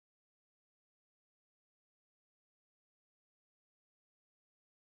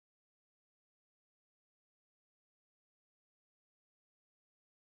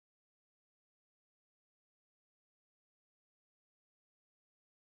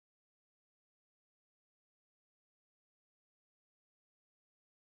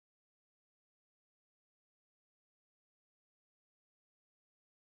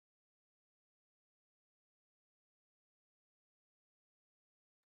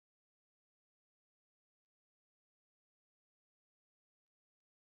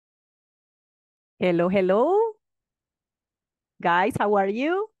Hello, hello. Guys, how are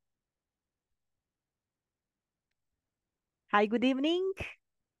you? Hi, good evening.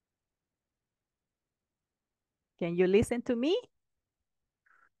 Can you listen to me?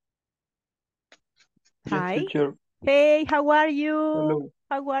 Yes, Hi. teacher. Hey, how are you? Hello.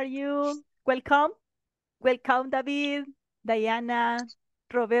 How are you? Welcome. Welcome, David, Diana,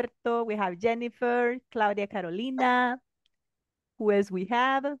 Roberto. We have Jennifer, Claudia Carolina. Who else we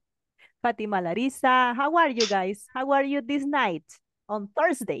have? Fatima Larissa. How are you guys? How are you this night on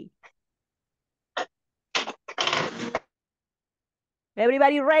Thursday?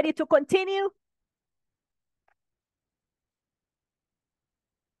 Everybody ready to continue?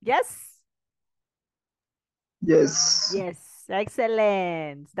 Yes? Yes. Yes,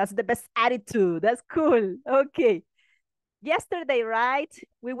 excellent. That's the best attitude. That's cool. Okay. Yesterday, right?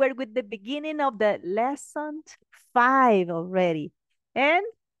 We were with the beginning of the lesson 5 already. And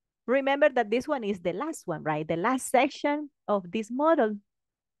remember that this one is the last one, right? The last section of this model.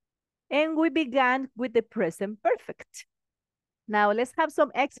 And we began with the present perfect. Now let's have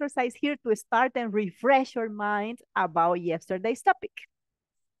some exercise here to start and refresh your mind about yesterday's topic.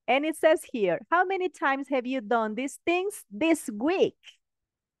 And it says here, how many times have you done these things this week?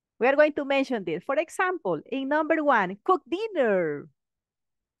 We are going to mention this. For example, in number 1, cook dinner,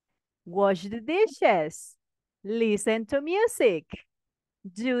 wash the dishes, listen to music,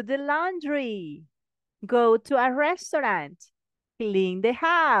 do the laundry, go to a restaurant, clean the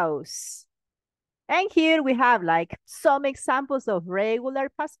house. And here we have like some examples of regular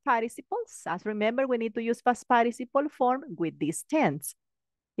past participles. As remember, we need to use past participle form with these tense.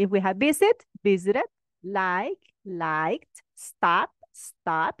 If we have visit, visited, like, liked, stop,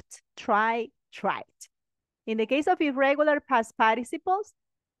 stopped, try, tried. In the case of irregular past participles,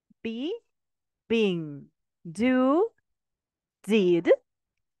 be, been, do, did.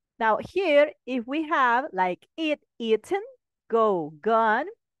 Now here, if we have like eat, eaten, go, gone,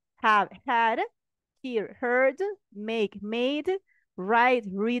 have, had, hear, heard, make, made, write,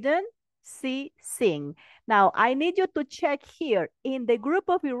 written, see, sing. Now, I need you to check here in the group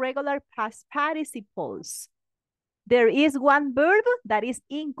of irregular past participles. There is one verb that is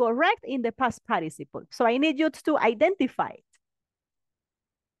incorrect in the past participle. So I need you to identify it.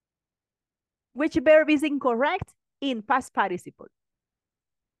 Which verb is incorrect in past participle?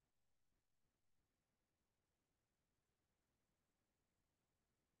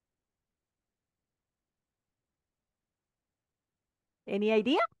 Any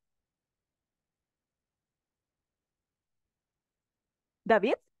idea?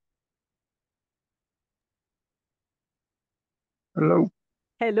 David? Hello.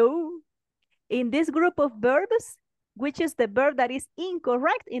 Hello. In this group of verbs, which is the verb that is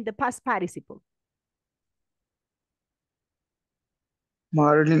incorrect in the past participle?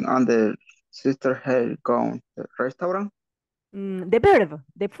 Marilyn and the sister had gone to the restaurant. The verb,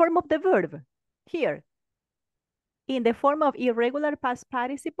 the form of the verb. Here, in the form of irregular past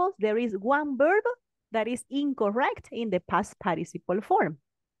participles, there is one verb that is incorrect in the past participle form.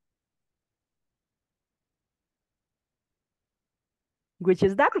 Which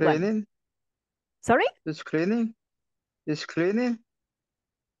is that one? Cleaning. Sorry? Is cleaning. Is cleaning.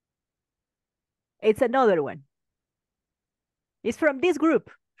 It's another one. It's from this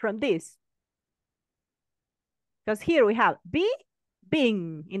group, from this. Because here we have be,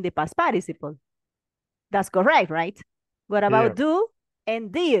 being in the past participle. That's correct, right? What about Yeah. do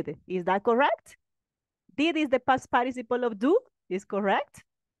and did? Is that correct? Did is the past participle of do, is correct?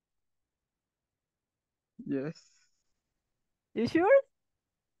 Yes. You sure?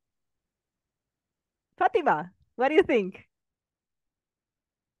 Fatima, what do you think?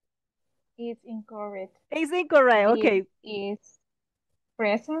 Is incorrect. It's incorrect, okay. Is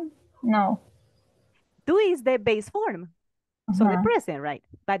present? No. Do is the base form, so the Uh-huh. present, right?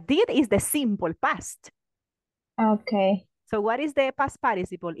 But did is the simple past. Okay. So what is the past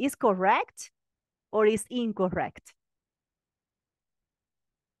participle? Is correct or is incorrect?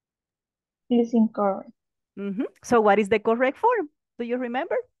 Is incorrect. So what is the correct form? Do you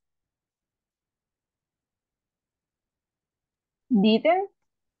remember? Didn't?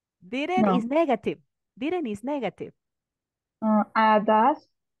 Didn't No. is negative. Didn't is negative. Does?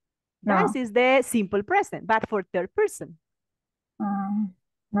 Does No. is the simple present, but for third person.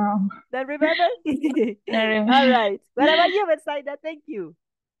 No. Don't remember? I remember. All right. What about you, Betsaida? Thank you.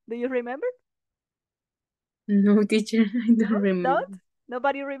 Do you remember? No, teacher, I No? don't remember. Don't?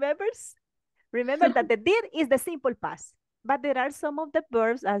 Nobody remembers? Remember that the did is the simple past, but there are some of the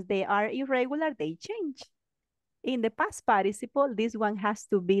verbs as they are irregular, they change. In the past participle, this one has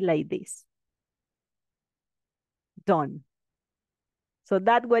to be like this. Done. So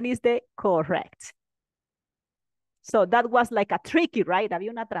that one is the correct. So that was like a tricky, right? Había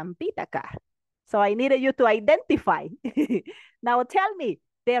una trampita acá. So I needed you to identify. Now tell me,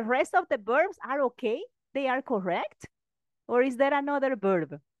 the rest of the verbs are okay? They are correct? Or is there another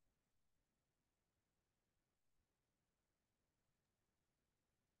verb?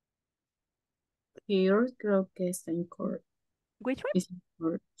 Here creo que está incorrect. Which one? Is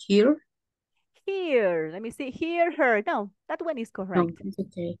incorrect. Here? Here. Let me see. Here, her. No, that one is No, correct. it's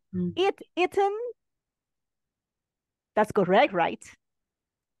okay. Mm. Eat, eaten. That's correct, right?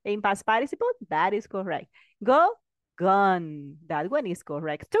 In past participle, that is correct. Go, gone. That one is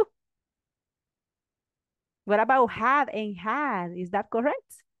correct too. What about have and had? Is that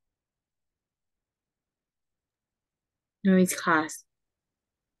correct? No, it has.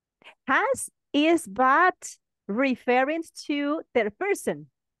 Has is but referring to third person.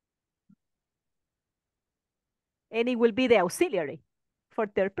 And it will be the auxiliary for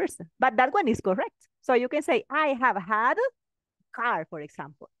third person. But that one is correct. So you can say, I have had a car, for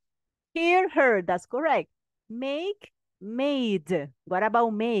example. Hear, heard, that's correct. Make, made. What about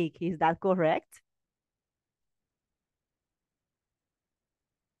make? Is that correct?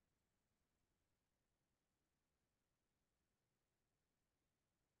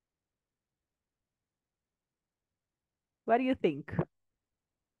 What do you think?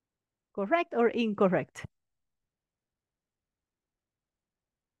 Correct or incorrect?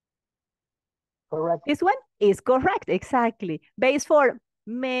 Correct. This one is correct, exactly. Base form,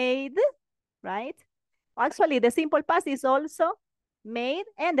 made, right? Actually, the simple past is also made,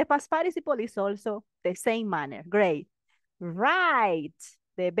 and the past participle is also the same manner. Great. Right.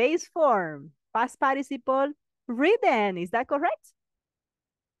 The base form, past participle, written. Is that correct?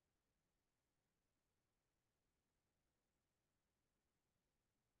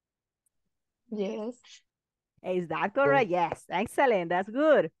 Yes. Is that correct? Yes. Excellent. That's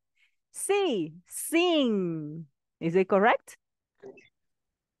good. See, sing. Is it correct?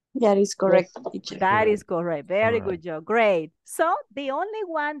 That is correct, teacher. That is correct. Very Correct. good job. Great. So the only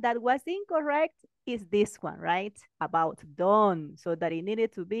one that was incorrect is this one, right? About done. So that it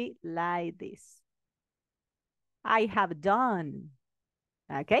needed to be like this. I have done.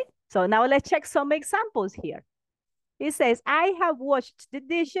 Okay. So now let's check some examples here. It says, I have washed the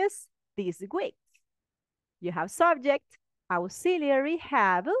dishes this week. You have subject, auxiliary,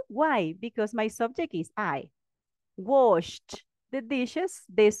 have. Why? Because my subject is I. Washed the dishes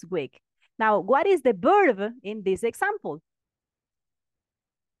this week. Now, what is the verb in this example?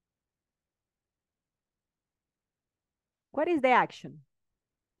 What is the action?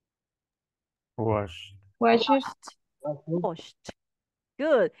 Washed. Washes. Washed.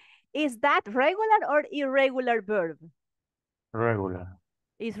 Good. Is that regular or irregular verb? Regular.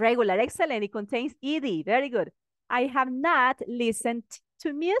 It's regular. Excellent. It contains ed. Very good. I have not listened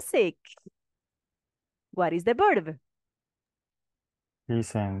to music. What is the verb?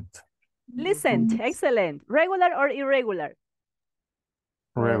 Listened. Listened. Excellent. Regular or irregular?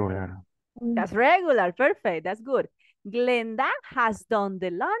 Regular. That's regular. Perfect. That's good. Glenda has done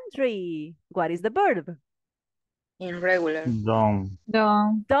the laundry. What is the verb? Irregular. Done.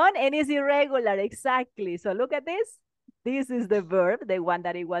 Done. Done and is irregular. Exactly. So look at this. This is the verb, the one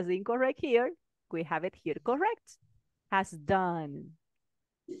that it was incorrect here. We have it here correct. Has done.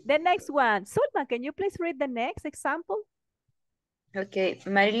 The next one. Sulma, can you please read the next example? Okay,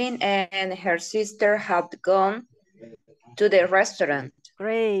 Marilyn and her sister have gone to the restaurant.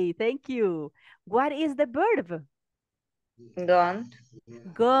 Great, thank you. What is the verb? Gone,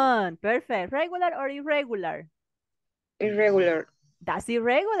 Gone. Perfect. Regular or irregular? irregular. That's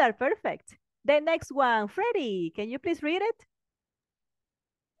irregular. Perfect. The next one, Freddie, can you please read it?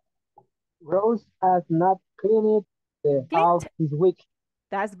 Rose has not cleaned the house Cleaned. this week.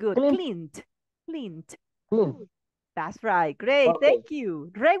 That's good. Cleaned. Cleaned. Cleaned. Clean. That's right. Great. Okay. Thank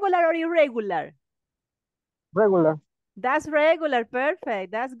you. Regular or irregular? Regular. That's regular.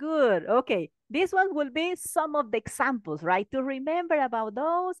 Perfect. That's good. Okay. This one will be some of the examples, right? To remember about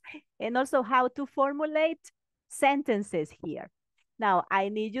those and also how to formulate sentences here. Now, I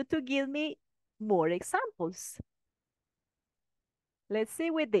need you to give me more examples. Let's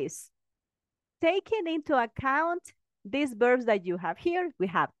see with this. Taking into account these verbs that you have here, we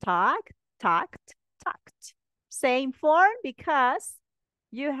have talk, talked, talked. Same form because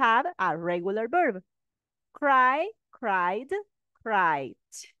you have a regular verb. Cry, cried, cried.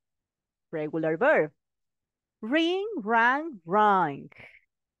 Regular verb. Ring, rang, rang.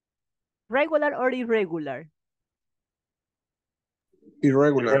 Regular or irregular?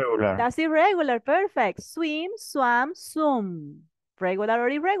 Irregular. Regular. That's irregular. Perfect. Swim, swam, swum. Regular or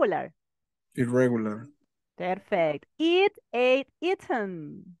irregular? Irregular. Perfect. Eat, ate,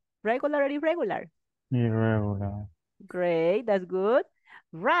 eaten. Regular or irregular? Irregular. Great, that's good.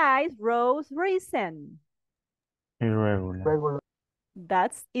 Rise, rose, risen. Irregular. Regular.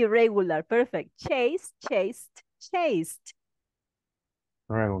 That's irregular. Perfect. Chase, chased, chased.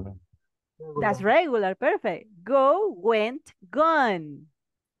 Regular. That's regular. Perfect. Go, went, gone.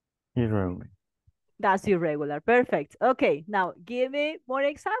 Irregular. That's irregular. Perfect. Okay, now give me more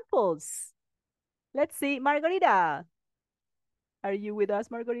examples. Let's see. Margarita. Are you with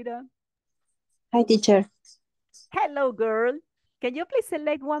us, Margarita? Hi, teacher. Hello, girl. Can you please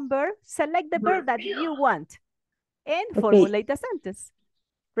select one verb? Select the verb that you want and Okay. formulate a sentence.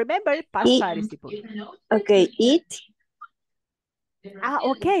 Remember, past Eat. participle. Okay, eat.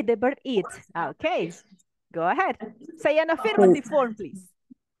 Okay, the verb eat. Okay, go ahead. Say an affirmative form, please.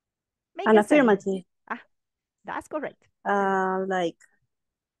 Make An a sentence. affirmative. That's correct. Like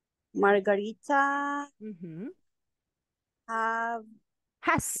Margarita Mhm. have.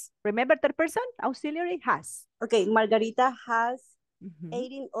 Has. Remember third person? Auxiliary has. Okay, Margarita has Mhm.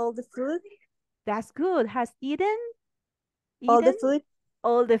 eaten all the food. That's good. Has eaten? All the Eaten food.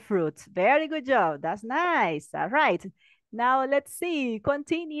 all the fruits. Very good job. That's nice. All right. Now let's see.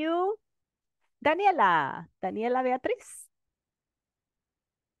 Continue. Daniela. Daniela Beatriz.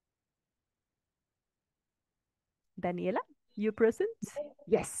 Daniela, you present?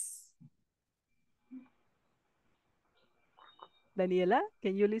 Yes. Daniela,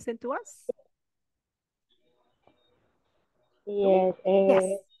 can you listen to us? Yes. Yes.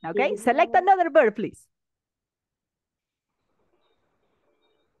 Okay, select another verb, please.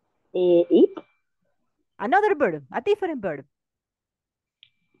 Eat. Another verb, a different verb.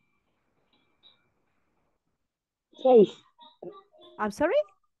 Chase. I'm sorry?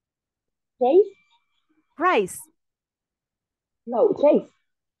 Chase. Rice. No, chase.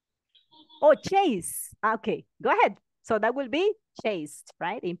 Oh, chase. Okay, go ahead. So that will be chased,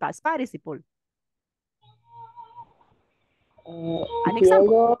 right? In past participle. An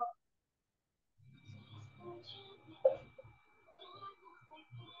example.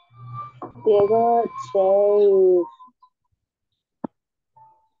 Diego chase.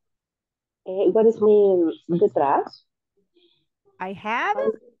 What is mean detrás? I have.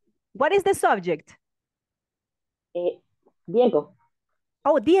 What is the subject? Diego.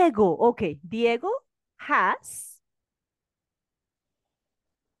 Oh, Diego. Okay. Diego has.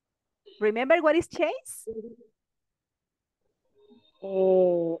 Remember what is chase?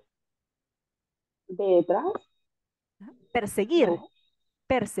 Detrás. Perseguir. No.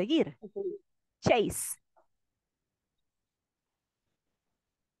 Perseguir. Chase.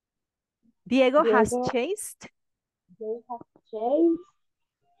 Diego has chased. They have chased.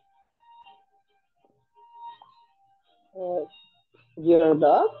 Your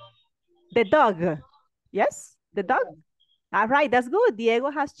dog. The dog. Yes, the dog. All right, that's good. Diego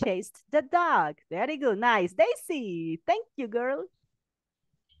has chased the dog. Very good. Nice. Daisy, thank you, girl.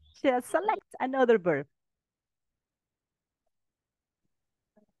 Just select another verb.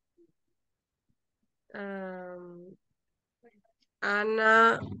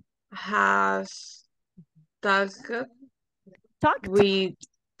 Anna has talked. Talked. We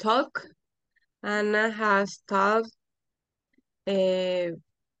talk. Anna has talked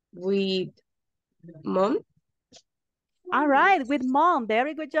with mom. All right, with mom.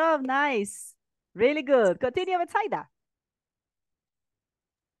 Very good job. Nice. Really good. Continue with Saida.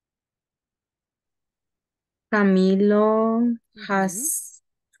 Camilo has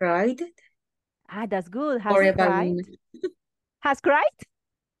cried. That's good. Has For Eva cried. Luna. Has cried?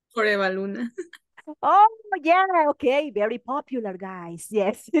 For Eva Luna. Oh, yeah. Okay. Very popular, guys.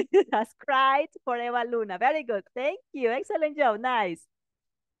 Yes. Has cried for Eva Luna. Very good. Thank you. Excellent job. Nice.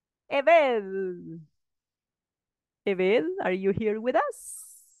 Evel. Evel, are you here with us?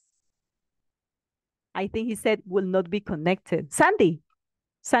 I think he said will not be connected. Sandy.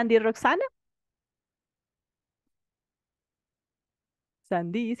 Sandy Roxana?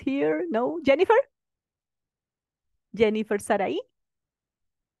 Sandy is here. No. Jennifer? Jennifer Sarai?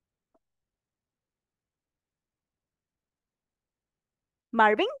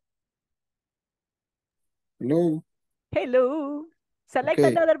 Marvin? Hello. Hello. Select Okay.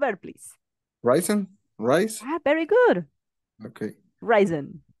 another verb, please. Risen? Rise? Very good. Okay.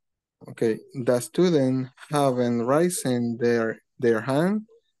 Risen. Okay. The student haven't risen their hand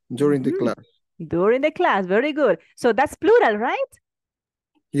during the class. During the class. Very good. So that's plural, right?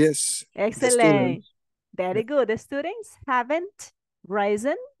 Yes. Excellent. Very good. The students haven't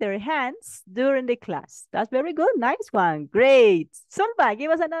risen their hands during the class. That's very good. Nice one. Great. Sulba, give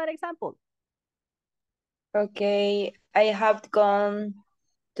us another example. Okay, I have gone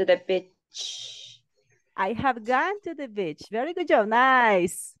to the beach. I have gone to the beach. Very good job.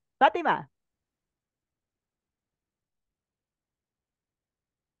 Nice. Fatima.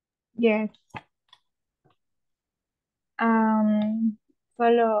 Yes.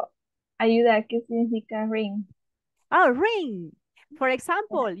 Solo ayuda, ¿qué significa ring? Oh, ring. For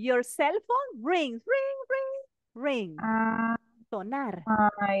example, your cell phone rings. Ring, ring, ring. Sonar.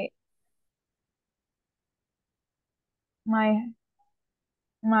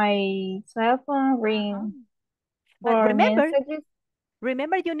 My cell phone ring. But remember, messages.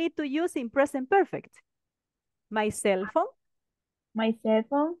 remember you need to use in present perfect. My cell phone. My cell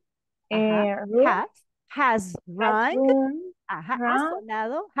phone ring, has rung. rung Ha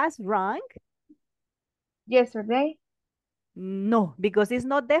sonado. Has rung. Yesterday. No, because it's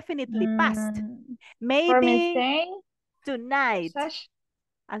not definitely past. For Maybe message. tonight. Message.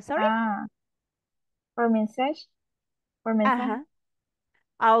 I'm sorry? For message. For message.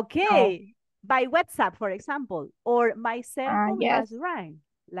 Okay. By WhatsApp, for example. Or my cell phone Yes. has rang.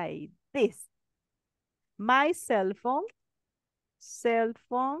 Like this. My cell phone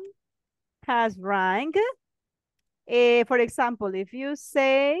has rang. For example, if you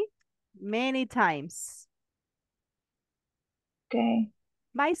say many times. Okay.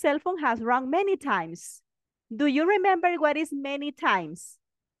 My cell phone has rung many times. Do you remember what is many times?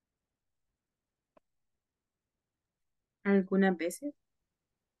 Algunas veces.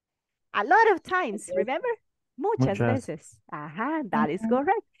 A lot of times, remember? Muchas veces. That is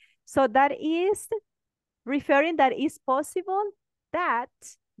correct. So that is referring that it's possible that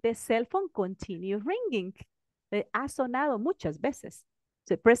the cell phone continue ringing. Ha sonado muchas veces.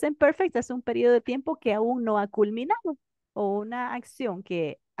 So present perfect es un periodo de tiempo que aún no ha culminado o una acción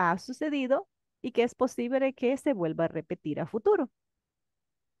que ha sucedido y que es posible que se vuelva a repetir a futuro.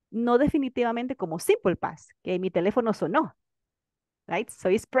 No definitivamente como simple past, que mi teléfono sonó. Right? So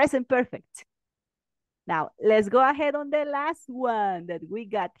it's present perfect. Now, let's go ahead on the last one that we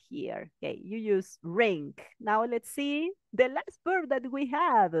got here. Okay, you use ring. Now, let's see the last verb that we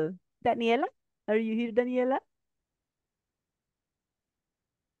have. Daniela, are you here, Daniela?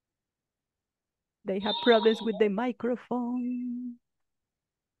 They have problems with the microphone.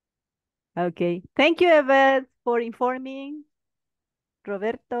 Okay, thank you, Evette, for informing.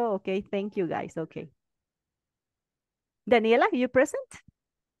 Roberto, okay, thank you, guys, okay. Daniela, are you present?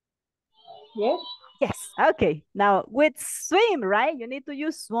 Yes. Yes, okay. Now, with swim, right? You need to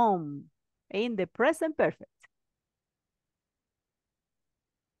use swim in the present perfect.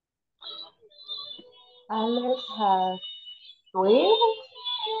 Alex has swim.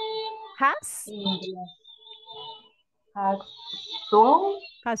 Has? Has swum.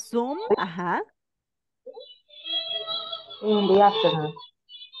 Has swum, In the afternoon.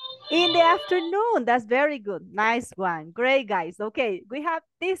 In the afternoon, that's very good. Nice one. Great, guys. Okay, we have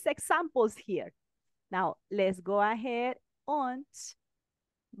these examples here. Now, let's go ahead on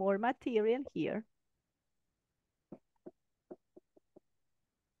more material here.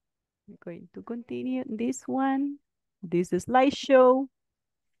 I'm going to continue this one. This is slideshow.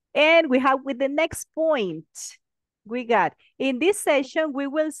 And we have with the next point. We got, in this session, we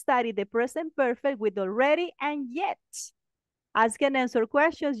will study the present perfect with already and yet. Ask and answer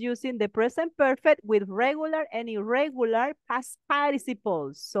questions using the present perfect with regular and irregular past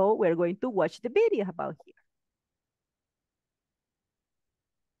participles. So we're going to watch the video about here.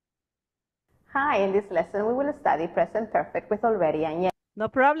 Hi, in this lesson, we will study present perfect with already and yet. No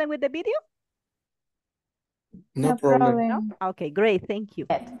problem with the video? No problem. No? Okay, great, thank you.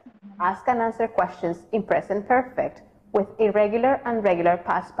 Ask and answer questions in present perfect with irregular and regular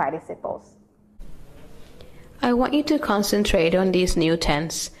past participles. I want you to concentrate on this new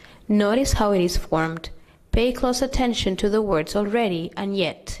tense. Notice how it is formed. Pay close attention to the words already and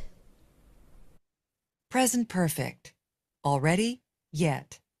yet. Present perfect. Already,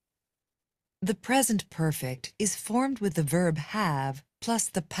 yet. The present perfect is formed with the verb have plus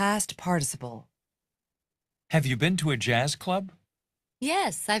the past participle. Have you been to a jazz club?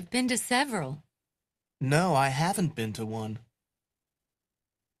 Yes, I've been to several. No, I haven't been to one.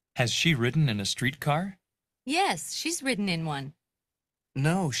 Has she ridden in a streetcar? Yes, she's ridden in one.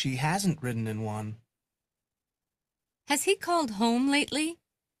 No, she hasn't ridden in one. Has he called home lately?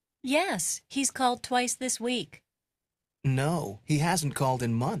 Yes, he's called twice this week. No, he hasn't called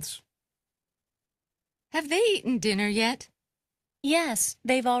in months. Have they eaten dinner yet? Yes,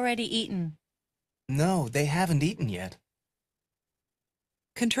 they've already eaten. No, they haven't eaten yet.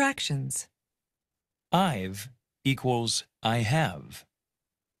 Contractions. I've equals I have.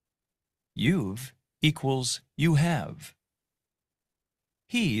 You've equals you have.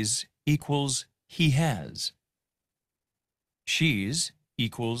 He's equals he has. She's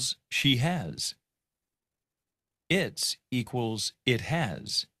equals she has. It's equals it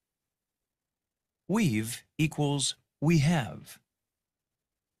has. We've equals we have.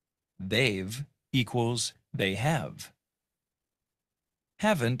 They've equals they have.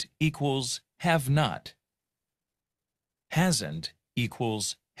 Haven't equals have not. Hasn't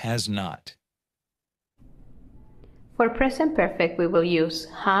equals has not. For present perfect, we will use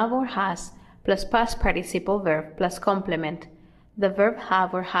have or has plus past participle verb plus complement. The verb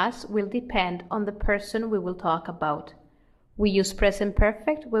have or has will depend on the person we will talk about. We use present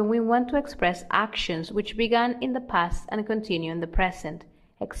perfect when we want to express actions which began in the past and continue in the present.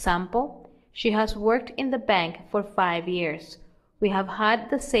 Example, she has worked in the bank for 5 years. We have had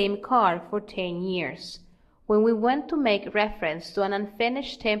the same car for 10 years. When we want to make reference to an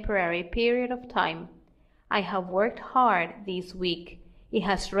unfinished temporary period of time, I have worked hard this week. It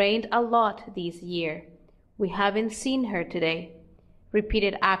has rained a lot this year. We haven't seen her today.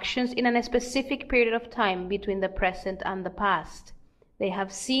 Repeated actions in a specific period of time between the present and the past. They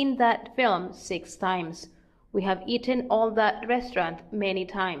have seen that film 6 times. We have eaten all that restaurant many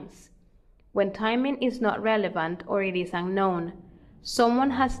times. When timing is not relevant or it is unknown,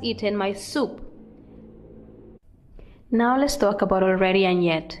 someone has eaten my soup. Now let's talk about already and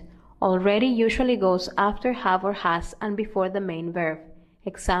yet. Already usually goes after have or has and before the main verb.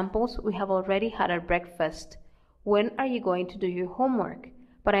 Examples, we have already had our breakfast. When are you going to do your homework?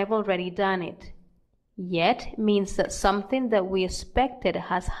 But I've already done it. Yet means that something that we expected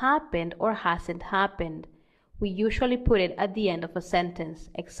has happened or hasn't happened. We usually put it at the end of a sentence.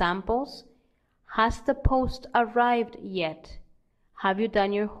 Examples, has the post arrived yet? Have you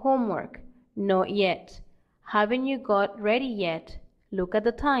done your homework? Not yet. Haven't you got ready yet? Look at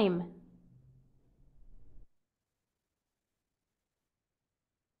the time.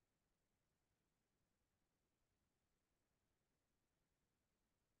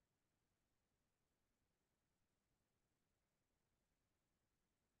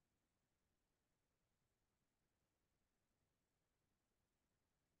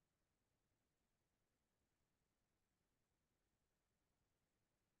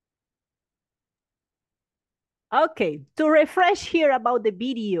 Okay, to refresh here about the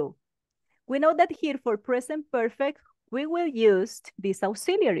video. We know that here for present perfect, we will use these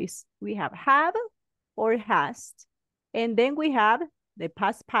auxiliaries. We have or has, and then we have the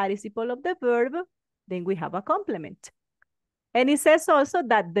past participle of the verb, then we have a complement. And it says also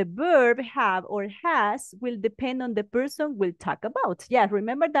that the verb have or has will depend on the person we'll talk about. Yeah,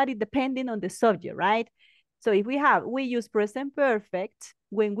 remember that it depending on the subject, right? So if we use present perfect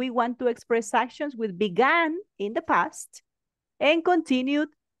when we want to express actions which began in the past and continued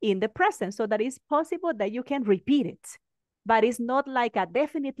in the present, so that it's possible that you can repeat it, but it's not like a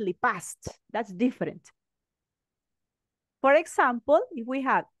definitely past. That's different. For example, if we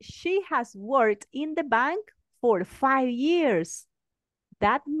have, she has worked in the bank for 5 years,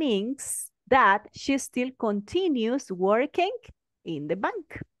 that means that she still continues working in the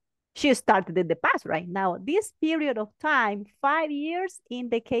bank. She started in the past right now. This period of time, 5 years,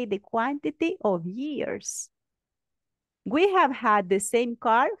 indicate the quantity of years. We have had the same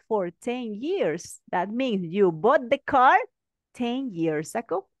car for 10 years. That means you bought the car 10 years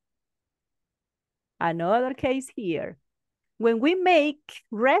ago. Another case here. When we make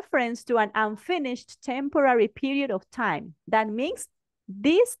reference to an unfinished temporary period of time, that means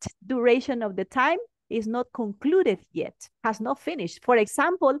this duration of the time is not concluded yet, has not finished. For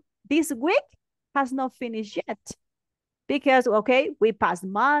example, this week has not finished yet. Because, okay, we passed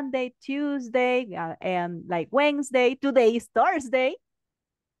Monday, Tuesday, and like Wednesday. Today is Thursday.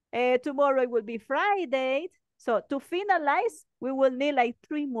 Tomorrow it will be Friday. So to finalize, we will need like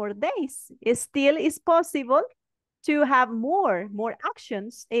 3 more days. It still is possible to have more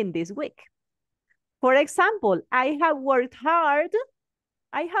actions in this week. For example, I have worked hard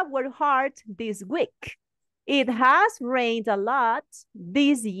this week. It has rained a lot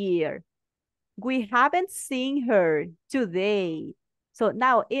this year. We haven't seen her today. So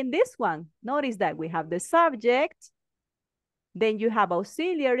now in this one, notice that we have the subject, then you have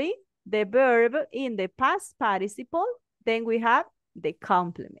auxiliary, the verb in the past participle, then we have the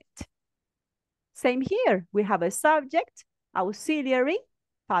complement. Same here, we have a subject, auxiliary,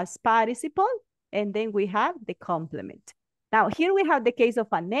 past participle, and then we have the complement. Now here we have the case of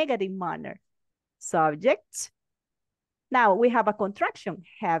a negative manner. Subject. Now we have a contraction,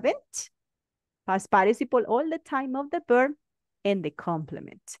 haven't, past participle all the time of the verb, and the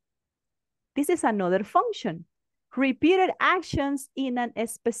complement. This is another function. Repeated actions in a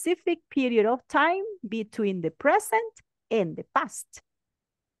specific period of time between the present and the past.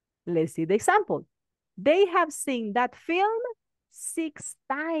 Let's see the example. They have seen that film 6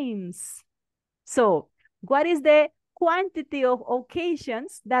 times. So What is the quantity of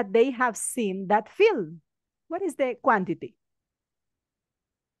occasions that they have seen that film? What is the quantity?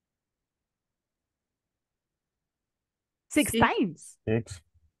 6 times. 6.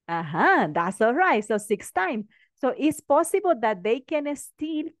 That's all right. So 6 times. So it's possible that they can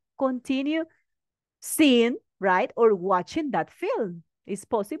still continue seeing, right, or watching that film. It's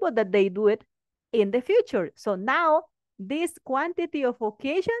possible that they do it in the future. So now this quantity of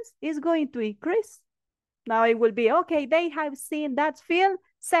occasions is going to increase. Now it will be, okay, they have seen that film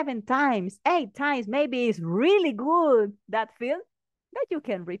 7 times, 8 times. Maybe it's really good, that film, that you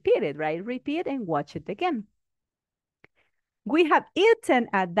can repeat it, right? Repeat and watch it again. We have eaten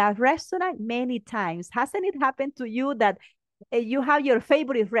at that restaurant many times. Hasn't it happened to you that you have your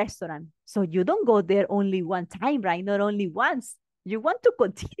favorite restaurant? So you don't go there only one time, right? Not only once. You want to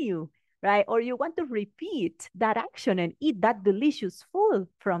continue, right? Or you want to repeat that action and eat that delicious food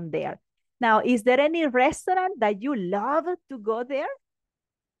from there. Now, is there any restaurant that you love to go there?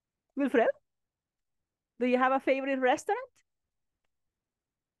 Wilfred? Do you have a favorite restaurant?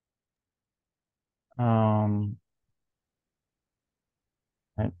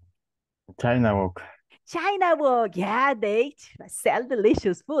 China Walk. China Walk, yeah, they sell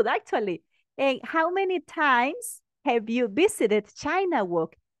delicious food, actually. And how many times have you visited China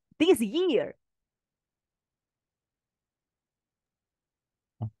Walk this year?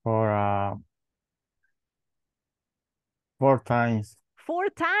 For 4 times. 4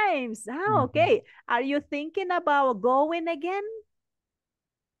 times. Ah, okay. Are you thinking about going again?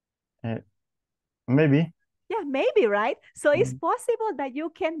 Maybe. Yeah, maybe, right? So it's possible that you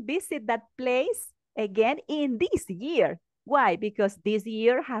can visit that place again in this year. Why? Because this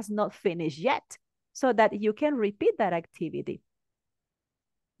year has not finished yet, so that you can repeat that activity.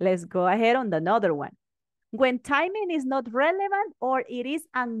 Let's go ahead on another one. When timing is not relevant or it is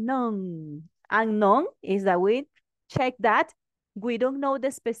unknown. Unknown is that we check that we don't know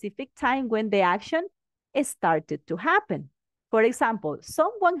the specific time when the action started to happen. For example,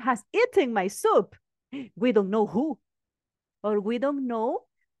 someone has eaten my soup. We don't know who, or we don't know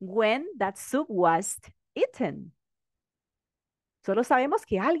when that soup was eaten. Solo sabemos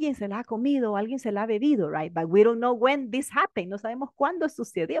que alguien se la ha comido, alguien se la ha bebido, right? But we don't know when this happened. No sabemos cuándo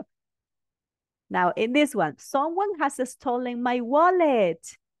sucedió. Now, in this one, someone has stolen my wallet.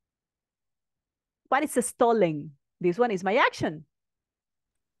 What is stolen? This one is my action.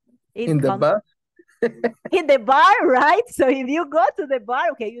 In the bus? In the bar, right? So if you go to the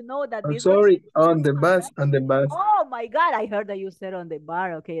bar, okay, you know that I'm this sorry, on the bus, on the bus. Oh my God, I heard that you said on the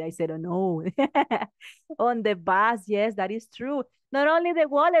bar. Okay, I said, oh no. On the bus, yes, that is true. Not only the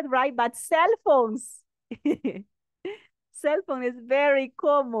wallet, right, but cell phones. Cell phone is very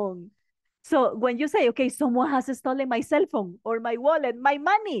common. So when you say, okay, someone has stolen my cell phone or my wallet, my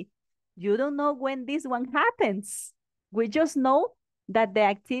money, you don't know when this one happens. We just know that the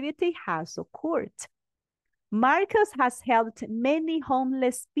activity has occurred. Marcus has helped many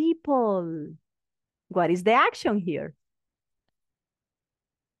homeless people. What is the action here?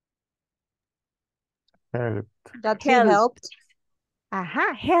 Helped. That he helped.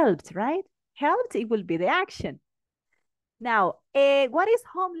 Helped, right? Helped, it will be the action. Now, what is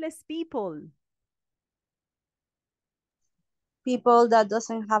homeless people? People that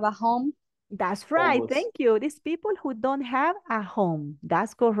doesn't have a home. That's right. Homeless. Thank you. These people who don't have a home.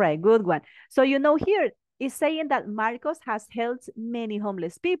 That's correct. Good one. So you know here it's saying that Marcos has helped many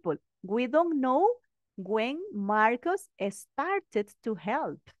homeless people. We don't know when Marcos started to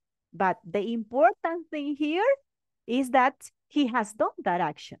help. But the important thing here is that he has done that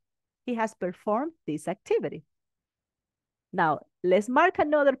action. He has performed this activity. Now, let's mark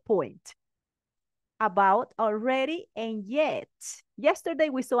another point about already and yet. Yesterday,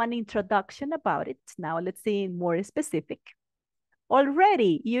 we saw an introduction about it. Now, let's see more specific.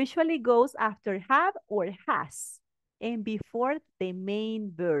 Already usually goes after have or has and before the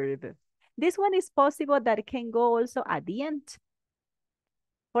main verb. This one is possible that it can go also at the end.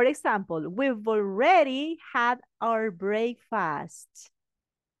 For example, we've already had our breakfast.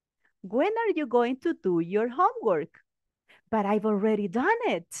 When are you going to do your homework? But I've already done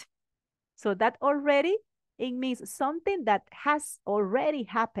it. So that already, it means something that has already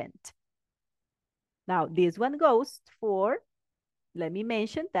happened. Now, this one goes for, let me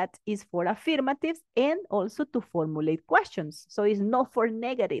mention that is for affirmatives and also to formulate questions. So it's not for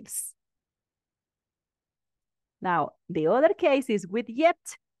negatives. Now, the other case is with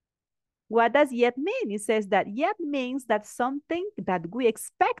yet. What does yet mean? It says that yet means that something that we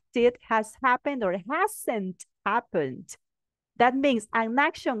expected has happened or hasn't happened. That means an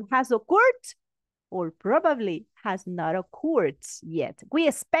action has occurred or probably has not occurred yet. We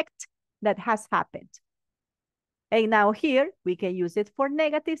expect that has happened. And now here, we can use it for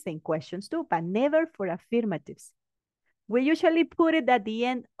negatives and questions too, but never for affirmatives. We usually put it at the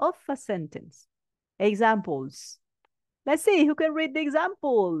end of a sentence. Examples. Let's see who can read the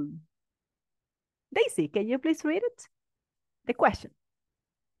example. Daisy, can you please read it? The question.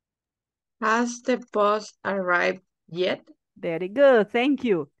 Has the post arrived yet? Very good, thank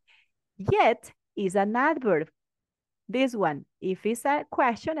you. Yet is an adverb. This one, if it's a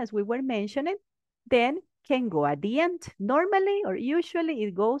question, as we were mentioning, then can go at the end. Normally or usually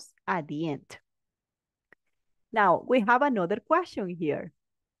it goes at the end. Now, we have another question here.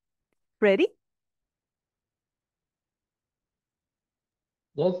 Ready?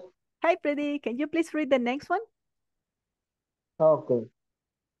 Yes. Hi, Freddy. Can you please read the next one? Okay.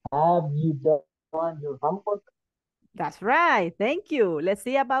 Have you done your homework? That's right. Thank you. Let's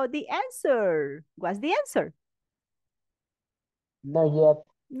see about the answer. What's the answer? Not yet.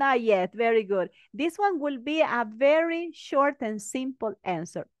 Not yet. Very good. This one will be a very short and simple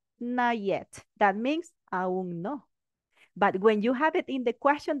answer. Not yet. That means aún no. But when you have it in the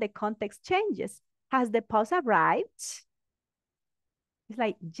question, the context changes. Has the post arrived? It's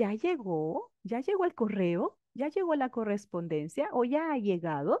like, ¿ya llegó? ¿Ya llegó el correo? ¿Ya llegó la correspondencia? ¿O ya ha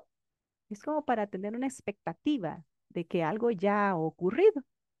llegado? Es como para tener una expectativa de que algo ya ha ocurrido.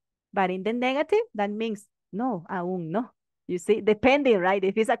 But in the negative, that means no, aún no. You see, depending, right?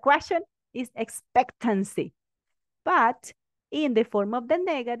 If it's a question, it's expectancy. But in the form of the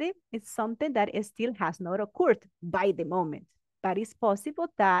negative, it's something that still has not occurred by the moment. But it's possible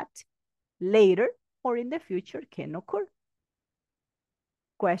that later or in the future can occur.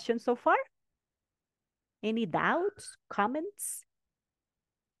 Questions so far? Any doubts, comments?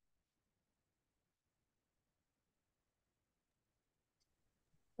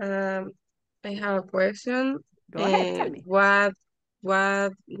 I have a question. Go ahead, tell me.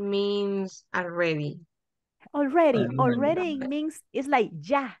 What means already? Already means it's like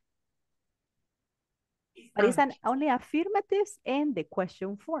ya. But it's only affirmatives and the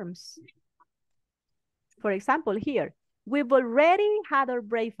question forms. For example, here, we've already had our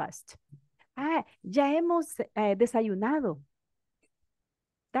breakfast. Ya hemos desayunado.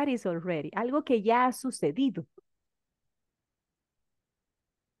 That is already. Algo que ya ha sucedido.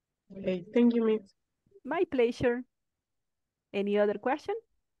 Okay, thank you, Miss. My pleasure. Any other question?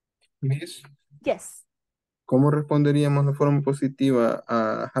 Miss, Yes. ¿cómo responderíamos de forma positiva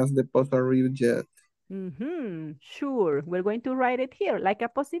a has the post arrived yet? Sure. We're going to write it here like a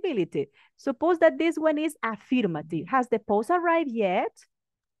possibility. Suppose that this one is affirmative. Has the post arrived yet?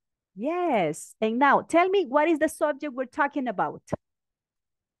 Yes. And now tell me, what is the subject we're talking about?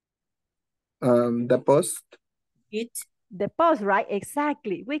 The post. It. The post, right?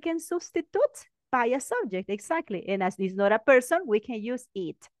 Exactly. We can substitute by a subject. Exactly. And as it's not a person, we can use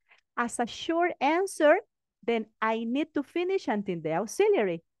it. As a short answer, then I need to finish until the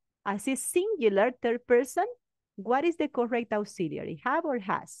auxiliary. As is singular, third person, what is the correct auxiliary? Have or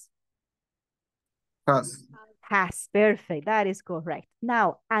has? Has. Has. Perfect. That is correct.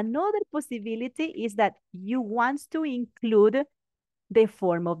 Now, another possibility is that you want to include the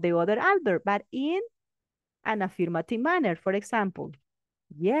form of the other adverb, but in an affirmative manner. For example,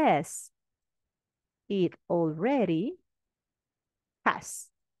 yes, it already has.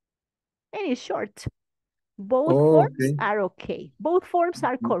 And it's short. Both forms are okay. Both forms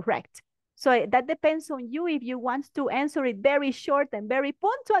are correct. So that depends on you. If you want to answer it very short and very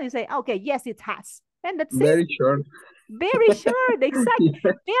punctual, you say, okay, yes, it has. And that's very it. Short. Very short, exactly.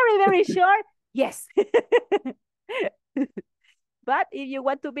 Yes. Very short, yes. But if you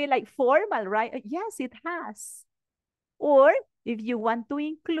want to be like formal, right? Yes, it has. Or if you want to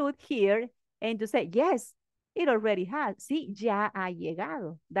include here and to say, yes, it already has. Sí, ya ha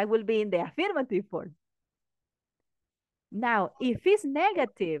llegado. That will be in the affirmative form. Now, if it's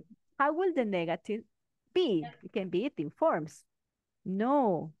negative, how will the negative be? It can be it in forms.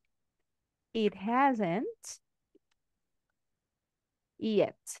 No, it hasn't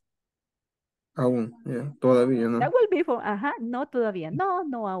yet. Aún, yeah, todavía no. That will be for, no todavía, no,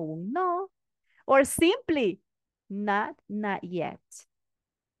 no aún, no. Or simply, not yet.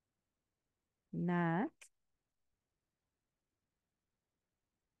 Not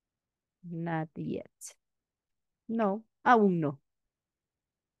yet. No, aún no.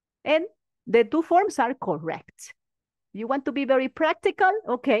 And the two forms are correct. You want to be very practical?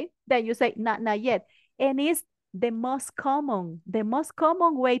 Okay, then you say not yet. And it's the most common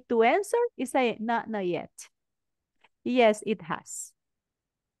way to answer is say not yet. Yes, it has.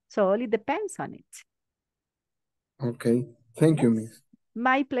 So it depends on it. Okay, thank you, Miss.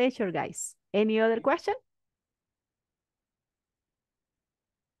 My pleasure, guys. Any other question?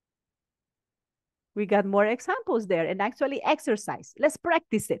 We got more examples there and actually exercise. Let's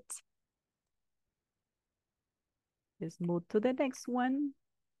practice it. Let's move to the next one.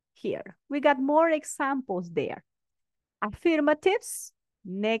 Here, we got more examples there. Affirmatives,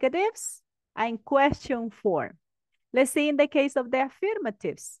 negatives, and question form. Let's see in the case of the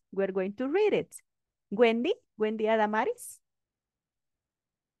affirmatives. We're going to read it. Wendy Adamaris.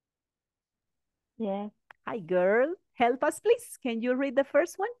 Yes. Hi, girl. Help us, please. Can you read the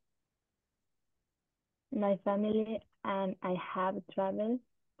first one? My family and I have traveled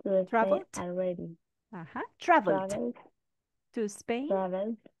to Spain already. Traveled. To Spain?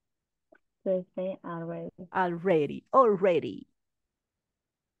 Traveled to Spain already. Already.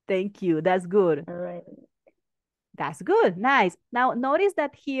 Thank you. That's good. Already. That's good. Nice. Now, notice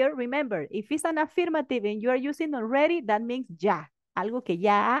that here, remember, if it's an affirmative and you are using already, that means ya. Algo que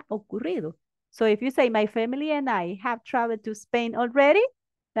ya ha ocurrido. So if you say, my family and I have traveled to Spain already,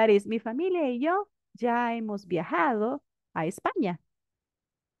 that is, mi familia y yo ya hemos viajado a España.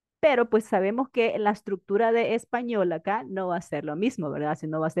 Pero pues sabemos que la estructura de español acá no va a ser lo mismo, ¿verdad?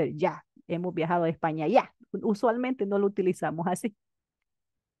 Sino va a ser ya, hemos viajado a España ya. Usualmente no lo utilizamos así.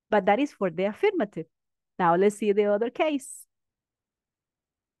 But that is for the affirmative. Now let's see the other case.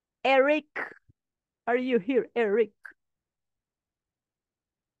 Eric, are you here, Eric?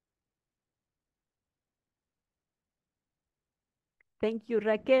 Thank you,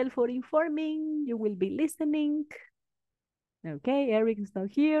 Raquel, for informing. You will be listening. Okay, Eric is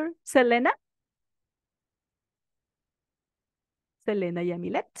not here. Selena? Selena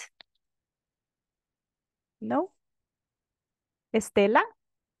Yamilet? No? Estela?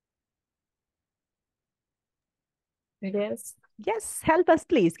 Yes. Yes, help us,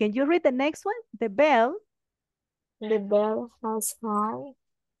 please. Can you read the next one? The bell. The bell has rung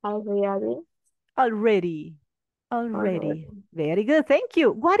already. Already. Very good. Thank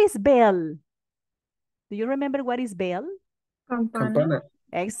you. What is bell? Do you remember what is bell? Campana.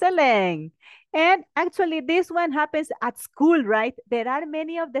 Excellent. And actually, this one happens at school, right? There are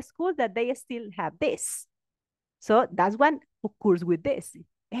many of the schools that they still have this. So that's one occurs with this.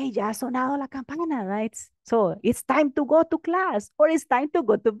 Hey, ya ha sonado la campana, right? So it's time to go to class or it's time to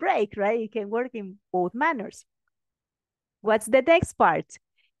go to break, right? It can work in both manners. What's the next part?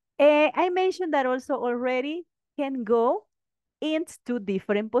 I mentioned that also already can go into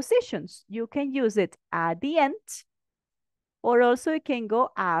different positions. You can use it at the end, or also it can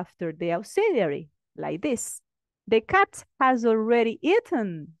go after the auxiliary, like this. The cat has already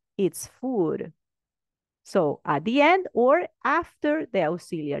eaten its food. So at the end or after the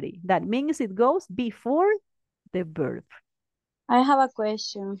auxiliary. That means it goes before the verb. I have a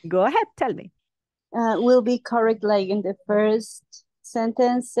question. Go ahead, tell me. Will be correct, like in the first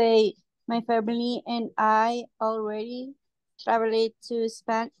sentence, say, my family and I already traveled to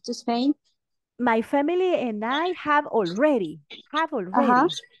Spain. My family and I have already.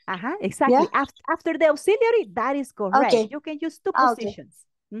 Exactly. Yeah? After the auxiliary, that is correct. Okay. You can use two positions.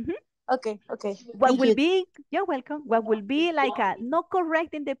 Okay. What will be, you're welcome. What will be like a not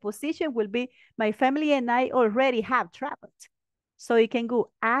correct in the position will be my family and I already have traveled. So it can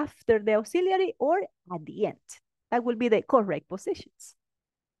go after the auxiliary or at the end. That will be the correct positions.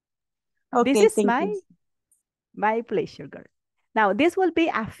 Okay, this is thank you. my pleasure, girl. Now, this will be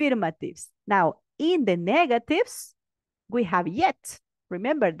affirmatives. Now, in the negatives, we have yet.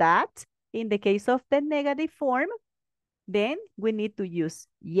 Remember that in the case of the negative form, then we need to use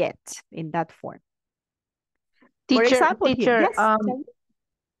yet in that form. For example, here, yes,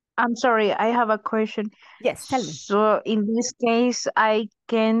 I'm sorry, I have a question. Yes, tell me. So in this case, I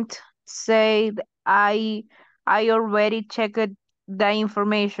can't say I already checked the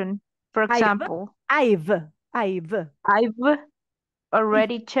information. For example, I've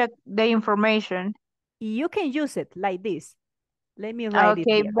already checked the information. You can use it like this. Let me write it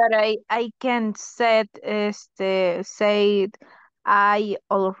here. But I can't say I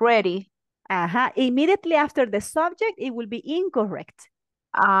already. Immediately after the subject, it will be incorrect.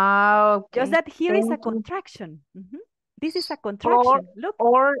 Okay. Just that here is a contraction. This is a contraction. Look.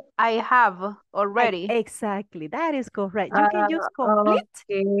 Or I have already. Exactly. That is correct. You can use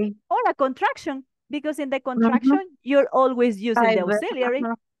complete or a contraction, because in the contraction, you're always using the auxiliary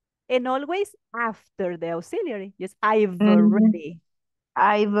and always after the auxiliary. Yes, I've already.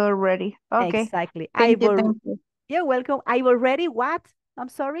 I've already. Okay. Exactly. Thank you. You're welcome. I've already what? I'm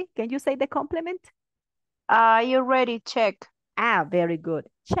sorry. Can you say the complement? I already checked. Very good.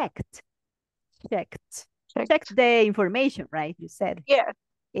 Checked the information, right? You said. Yeah.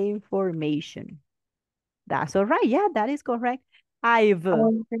 Information. That's all right. Yeah, that is correct. I've.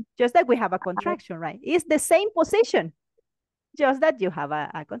 Just like we have a contraction, right? It's the same position. just that you have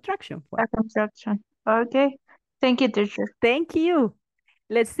a contraction form. A contraction. Okay. Thank you, teacher. Thank you.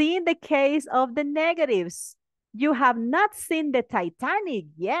 Let's see in the case of the negatives. You have not seen the Titanic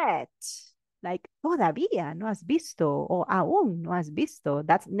yet. Like, todavía no has visto, o aún no has visto.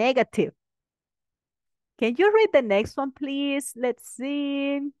 That's negative. Can you read the next one, please? Let's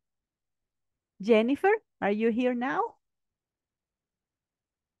see. Jennifer, are you here now?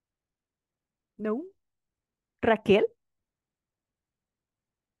 No? Raquel?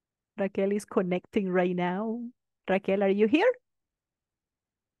 Raquel is connecting right now. Raquel, are you here?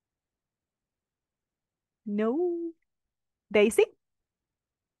 No. Daisy?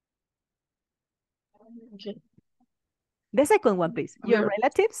 Okay. The second one, please. Your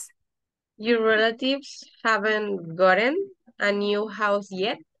relatives? Your relatives haven't gotten a new house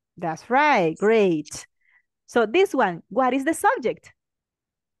yet? That's right. Great. So this one, what is the subject?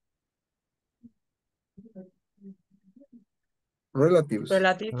 Relatives.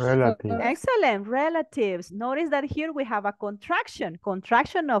 Excellent. Relatives. Notice that here we have a contraction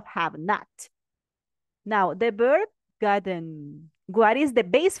of have not. Now, the verb gotten. What is the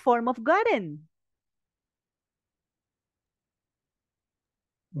base form of gotten?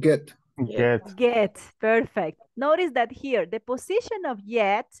 Get. Get. Perfect. Notice that here, the position of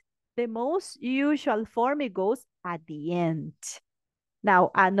yet, the most usual form, it goes at the end.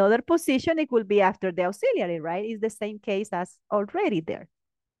 Now, another position, it will be after the auxiliary, right? It's the same case as already there.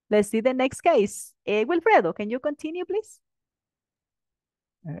 Let's see the next case. Wilfredo, can you continue, please?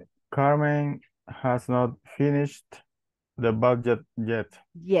 Carmen has not finished the budget yet.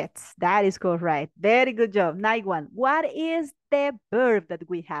 Yes, that is correct. Very good job. Nice one. What is the verb that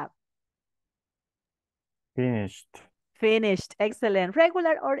we have? Finished. Finished. Excellent.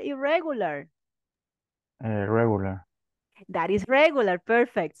 Regular or irregular? Regular. That is regular.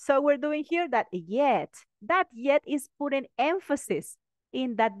 Perfect. So we're doing here that yet. That yet is putting emphasis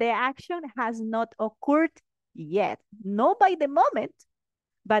in that the action has not occurred yet. Not by the moment,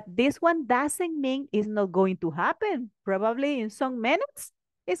 but this one doesn't mean it's not going to happen. Probably in some minutes,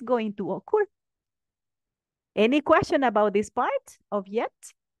 it's going to occur. Any question about this part of yet?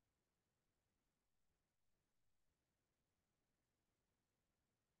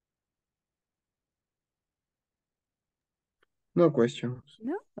 No questions.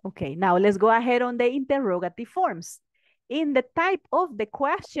 No? Okay, now let's go ahead on the interrogative forms. In the type of the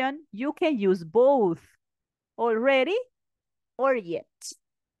question, you can use both already or yet.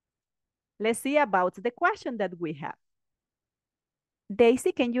 Let's see about the question that we have.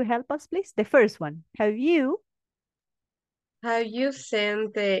 Daisy, can you help us, please? The first one. Have you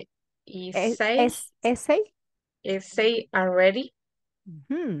sent the essay already?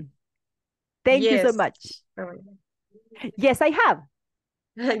 Thank you so much. Yes, I have.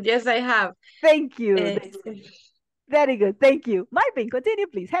 Yes, I have. Thank you. Very good. Thank you. Marvin, continue,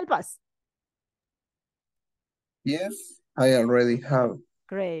 please. Help us. Yes, I already have.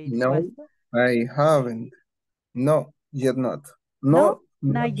 Great. No, I haven't. No, yet not. No,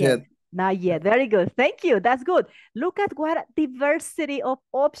 not yet. Not yet. Very good. Thank you. That's good. Look at what diversity of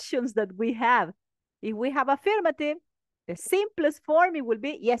options that we have. If we have affirmative, the simplest form it will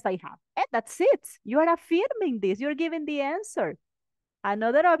be, yes, I have. And that's it. You are affirming this. You're giving the answer.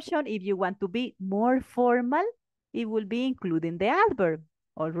 Another option, if you want to be more formal, it will be including the adverb.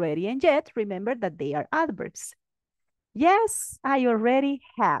 Already and yet, remember that they are adverbs. Yes, I already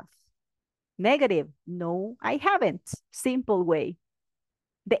have. Negative, no, I haven't. Simple way.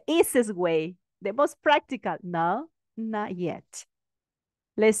 The easiest way, the most practical, no, not yet.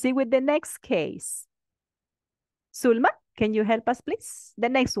 Let's see with the next case. Sulma, can you help us, please? The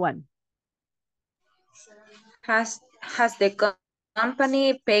next one. Has the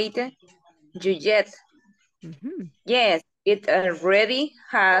company paid you yet? Yes, it already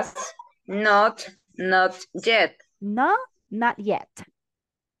has. Not yet. No, not yet.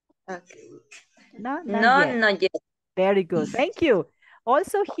 Okay. No, not yet. Very good. Thank you.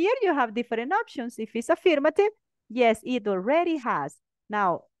 Also here you have different options. If it's affirmative, yes, it already has.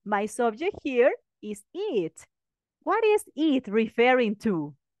 Now, my subject here is it. What is it referring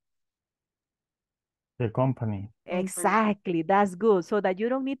to? The company. Exactly. That's good. So that you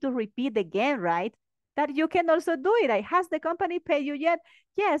don't need to repeat again, right? That you can also do it. Like, has the company paid you yet?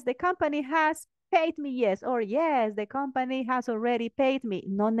 Yes, the company has paid me, yes. Or yes, the company has already paid me.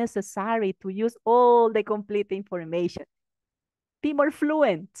 Not necessary to use all the complete information. Be more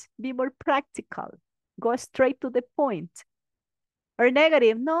fluent. Be more practical. Go straight to the point. Or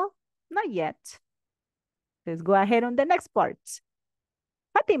negative, no, not yet. Let's go ahead on the next part.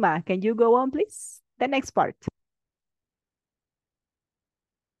 Fatima, can you go on, please? The next part.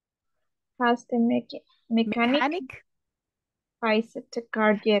 Has the mechanic Fixed the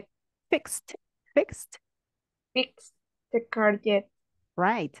car yet. Fixed. Fixed the car yet.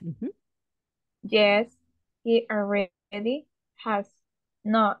 Right. Yes, he already has.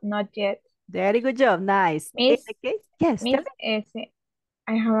 No, not yet. Very good job. Nice. In Miss, the case, yes, tell Miss me. S,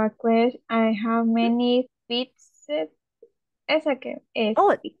 I have a question. I have many fixed. Esa que es.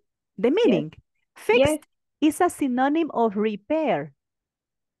 Oh, the meaning. Yes. Fixed Yes. is a synonym of repair.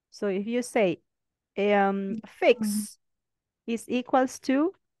 So if you say fix is equals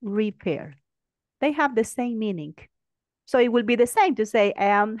to repair, they have the same meaning. So it will be the same to say,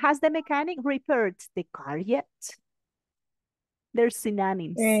 has the mechanic repaired the car yet? They're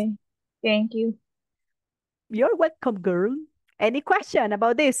synonyms. Okay. Thank you. You're welcome, girl. Any question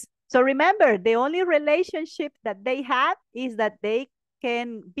about this? So remember, the only relationship that they have is that they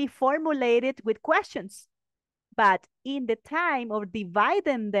can be formulated with questions. But in the time of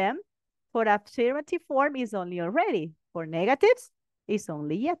dividing them, for affirmative form is only already. For negatives, is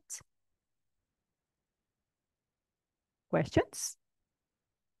only yet. Questions?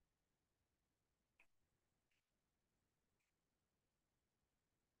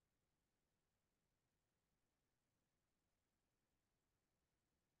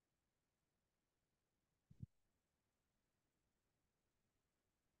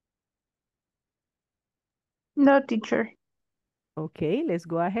 No, teacher. Okay, let's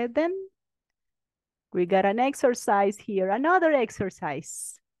go ahead then. We got an exercise here, another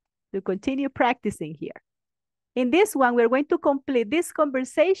exercise to continue practicing here. In this one, we're going to complete these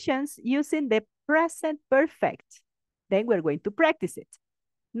conversations using the present perfect. Then we're going to practice it.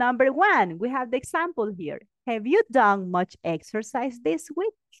 Number one, we have the example here. Have you done much exercise this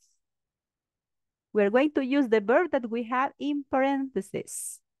week? We're going to use the verb that we have in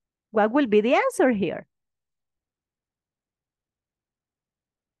parentheses. What will be the answer here?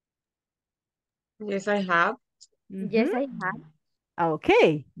 Yes, I have. Yes, I have.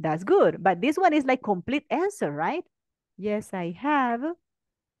 Okay, that's good. But this one is like complete answer, right? Yes, I have.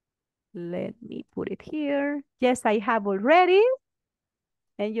 Let me put it here. Yes, I have already.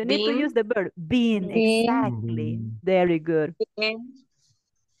 And you need to use the verb been. Exactly. Very good.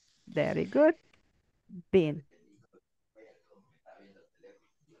 Very good. Been.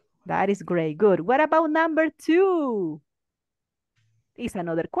 That is great. Good. What about number two? Is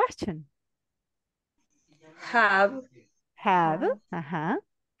another question. Have. Have.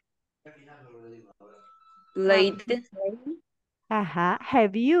 Played.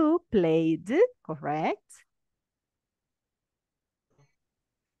 Have you played? Correct.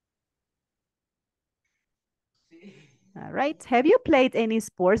 All right. Have you played any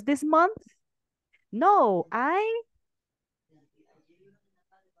sports this month? No, I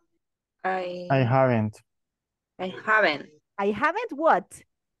haven't. I haven't. I haven't what?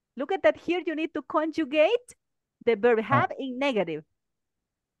 Look at that here. You need to conjugate the verb have in negative.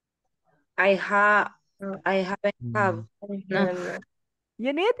 I haven't have. No.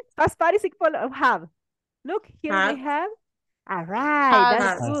 You need past participle of have. Look, here we have. All right,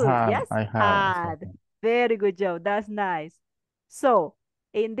 that's good. Yes, I have. had. Very good job. That's nice. So,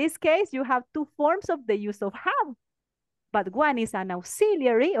 in this case, you have two forms of the use of have. But one is an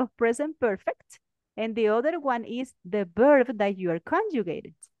auxiliary of present perfect, and the other one is the verb that you are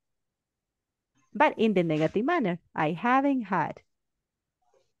conjugated. But in the negative manner, I haven't had.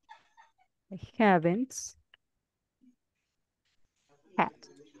 I haven't had.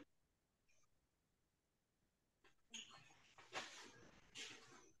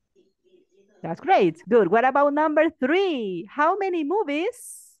 That's great. Good. What about number three? How many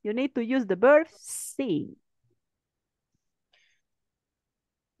movies? You need to use the verb see.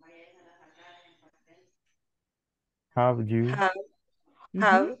 Have you?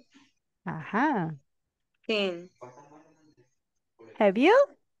 Have. Seen. Have you?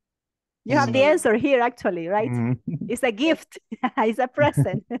 You have the answer here actually, right? It's a gift. It's a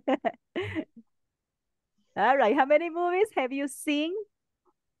present. All right. How many movies have you seen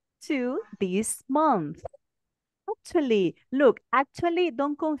this month? Actually, look, actually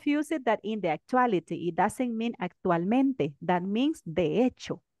don't confuse it that in the actuality, it doesn't mean actualmente. That means de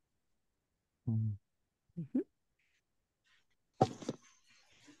hecho.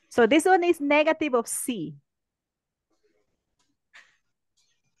 So this one is negative of C.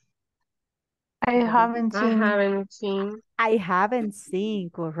 I haven't seen. I haven't seen,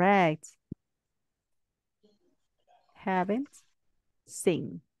 correct. Haven't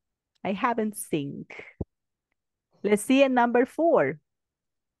seen. I haven't seen. Let's see at number four.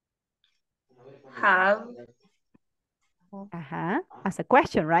 Have. As a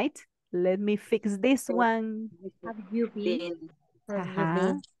question, right? Let me fix this one. Have you been?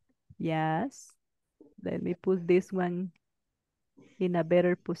 Yes. Let me put this one in a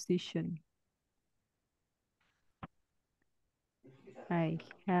better position. I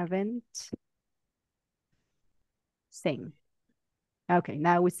haven't seen. Okay,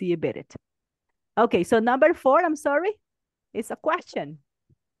 now we see a bit. Okay, so number 4, I'm sorry, it's a question.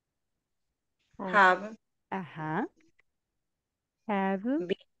 Have. Uh-huh. Have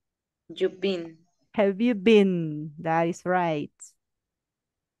You been? Have you been? That is right.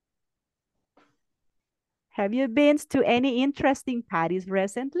 Have you been to any interesting parties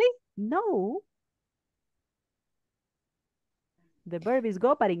recently? No. The verb is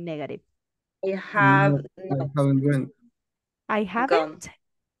go, but in negative. I have I haven't went. I haven't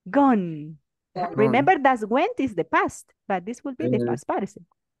gone. Remember that went is the past, but this will be the past participle.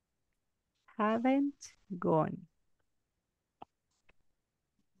 Haven't gone.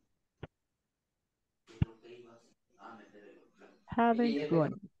 Haven't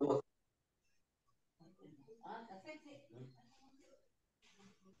gone.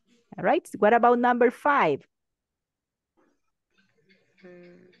 All right, what about number 5?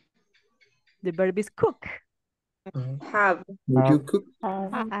 The verb is cook. Have. Would you cook?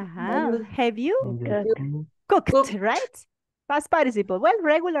 Have you cooked, right? Past participle. Well,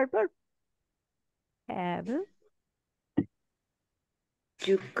 regular verb. Have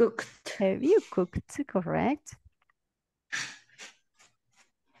you cooked? Have you cooked? Correct.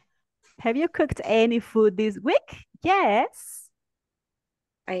 Have you cooked any food this week? Yes.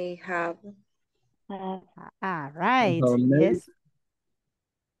 I have. Right. Yes.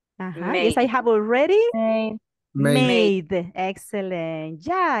 Made. Yes, I have already Made. Excellent.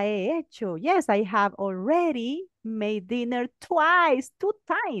 Ya he hecho. Yes, I have already made dinner twice, 2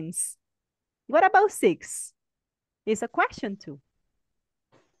 times. What about 6? It's a question too.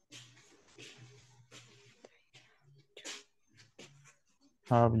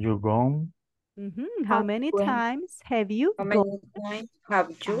 Have you gone? How many times have you How gone? many times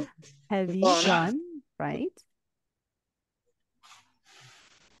have you Have you gone? Right.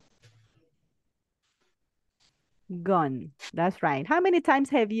 Gone. That's right. How many times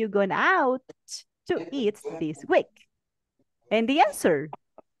have you gone out to eat this week? And the answer?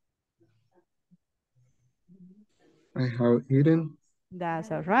 I have eaten.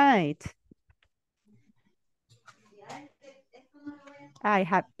 That's all right. I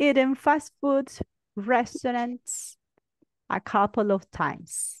have eaten fast food restaurants a couple of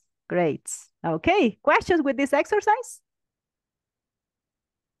times. Great. Okay, questions with this exercise?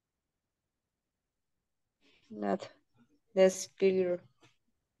 Not. That's clear.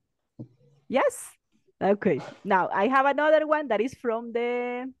 Yes? Okay. Now, I have another one that is from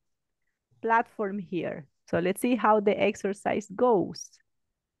the platform here. So let's see how the exercise goes.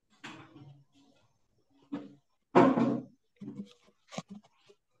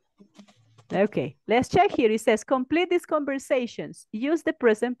 Okay, let's check here. It says, complete these conversations. Use the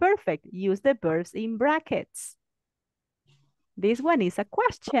present perfect. Use the verbs in brackets. This one is a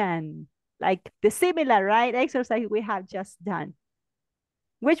question. Like the similar, right, exercise we have just done.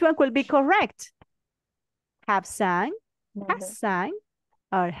 Which one could be correct? Have sung, has sung,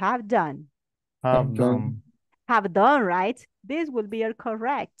 or have done? Have done. Have done, right? This will be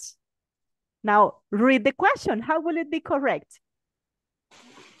correct. Now, read the question. How will it be correct?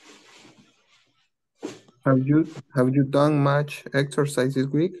 Have you done much exercise this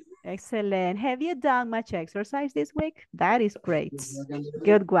week? Excellent. Have you done much exercise this week? That is great.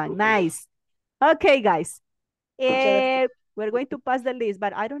 Good one. Nice. Okay, guys. We're going to pass the list,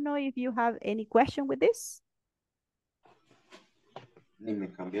 but I don't know if you have any question with this. No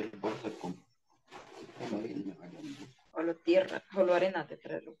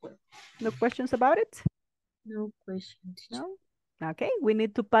questions about it? No questions. No? Okay, we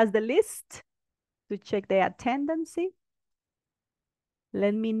need to pass the list to check the attendance.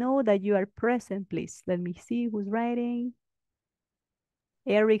 Let me know that you are present, please. Let me see who's writing.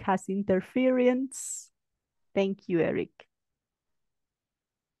 Eric has interference. Thank you, Eric.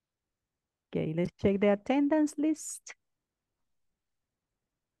 Okay, let's check the attendance list.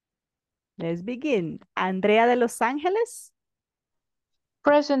 Let's begin. Andrea de Los Angeles.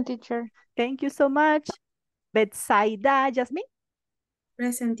 Present, teacher. Thank you so much. Betsaida Jasmine.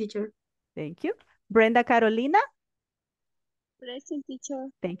 Present, teacher. Thank you. Brenda Carolina. Present, teacher.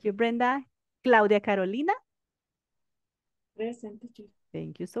 Thank you, Brenda. Claudia Carolina. Present, teacher.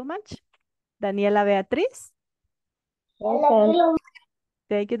 Thank you so much. Daniela Beatriz. Present.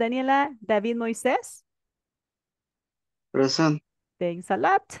 Thank you, Daniela. David Moises. Present. Thanks a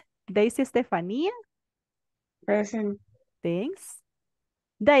lot. Daisy Estefania. Present. Thanks.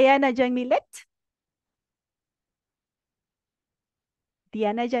 Diana Jamilet.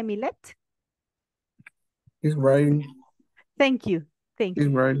 Diana Jamilet. He's writing. Thank you. Thank It's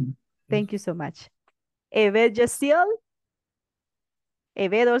you. right. Thank you so much. Eved Jasil.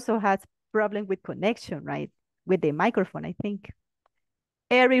 Eved also has problem with connection, right? With the microphone, I think.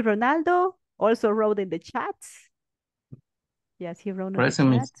 Eric Ronaldo also wrote in the chat. Yes, he wrote in the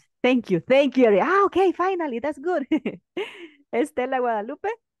Present, chat. Miss. Thank you. Thank you, Eric. Ah, okay, finally. That's good. Estela Guadalupe.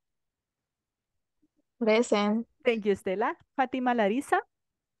 Present. Thank you, Estela. Fatima Larissa.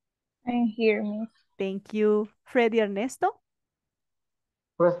 I'm here, Miss. Thank you. Freddy Ernesto.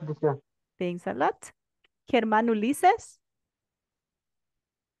 Present, teacher. Thanks a lot. Germán Ulises.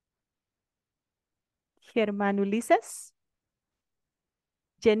 Germán Ulises.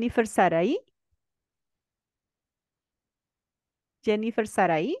 Jennifer Saraí. Jennifer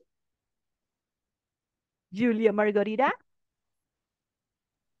Saraí. Julia Margarita.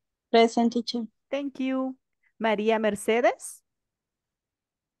 Present, teacher. Thank you. María Mercedes.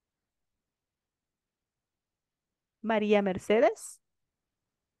 María Mercedes.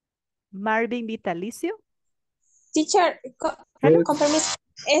 Marvin Vitalicio. Teacher, Hello. con permiso.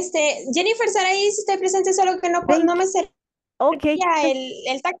 Jennifer Saray, si está presente, solo que no me servía Okay.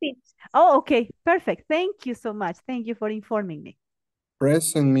 el táctil. Oh, okay. Perfect. Thank you so much. Thank you for informing me.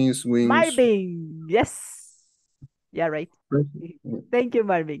 Present, Miss Wings. Marvin. Yes. Yeah, right. Present. Thank you,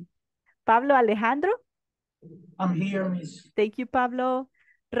 Marvin. Pablo Alejandro. I'm here, Miss. Thank you, Pablo.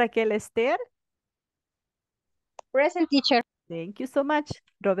 Raquel Esther. Present, teacher. Thank you so much.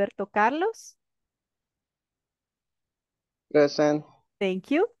 Roberto Carlos. Present.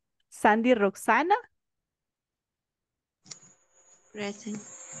 Thank you. Sandy Roxana. Present.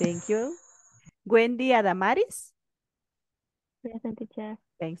 Thank you. Wendy Adamaris. Present, teacher.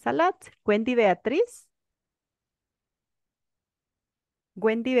 Thanks a lot. Wendy Beatriz.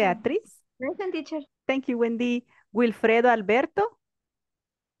 Wendy Beatriz. Present, teacher. Thank you, Wendy. Wilfredo Alberto.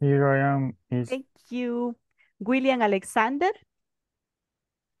 Here I am. Is Thank you. William Alexander.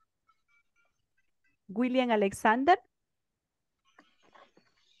 William Alexander.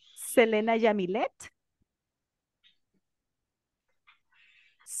 Selena Yamilet.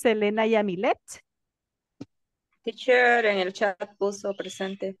 Selena Yamilet. Teacher, en el chat puso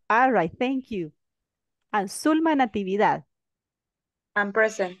presente. All right, thank you. And Zulma Natividad. I'm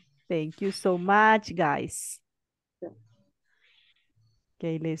present. Thank you so much, guys.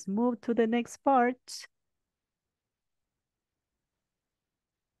 Okay, let's move to the next part.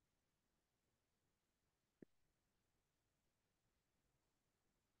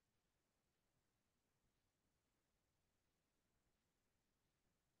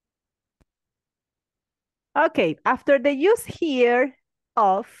 Okay, after the use here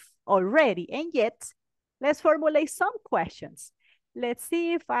of already and yet, let's formulate some questions. Let's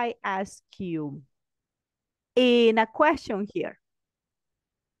see if I ask you in a question here.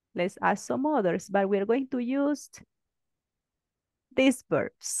 Let's ask some others, but we're going to use these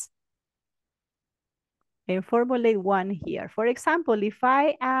verbs and formulate one here. For example, if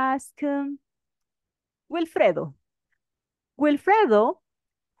I ask Wilfredo, Wilfredo,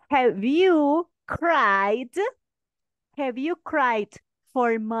 have you cried? Have you cried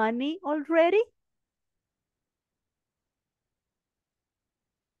for money already?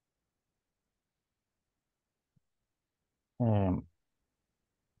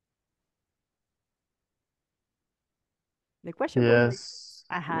 The question yes.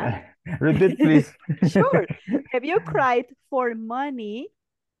 was, Repeat, please. Sure. Have you cried for money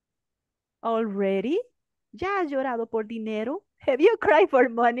already? ¿Ya has llorado por dinero? Have you cried for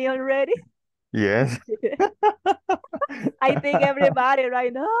money already? Yes. I think everybody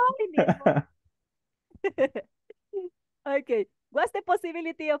right now. Okay. What's the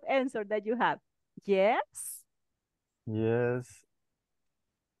possibility of answer that you have? Yes. Yes.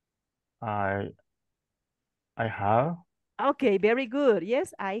 I have. Okay, very good.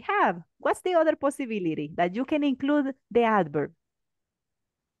 Yes, I have. What's the other possibility that you can include the adverb?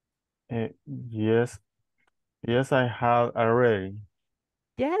 Yes. Yes, I have already.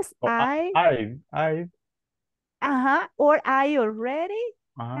 Yes, Oh, I. Or I already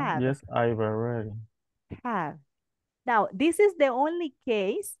have. Yes, I've already. Have. Now, this is the only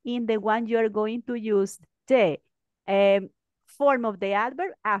case in the one you are going to use the form of the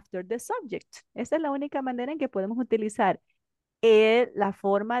adverb after the subject. Esa es la única manera en que podemos utilizar la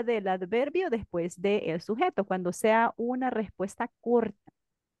forma del adverbio después del sujeto, cuando sea una respuesta corta.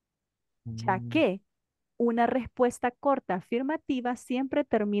 Ya que una respuesta corta afirmativa siempre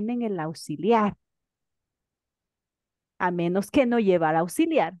termina en el auxiliar. A menos que no llevara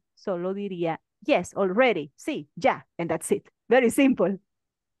auxiliar, solo diría yes, already, sí, ya, and that's it. Very simple.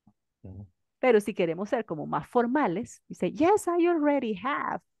 Pero si queremos ser como más formales, dice yes, I already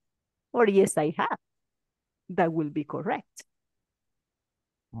have, or yes, I have. That will be correct.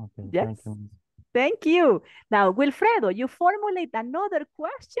 Okay, Yes. thank you. Thank you. Now, Wilfredo, you formulate another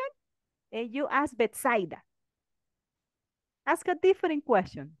question and you ask Betsaida. Ask a different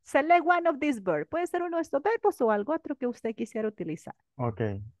question. Select one of these verbs. Puede ser uno de estos verbos o algo otro que usted quisiera utilizar.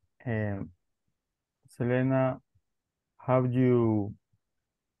 Okay. Selena, have you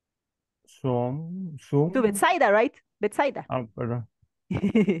Zoom? To Betsaida, right? Betsaida. Oh, perdón.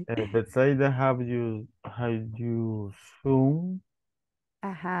 Betsaida, have you Zoom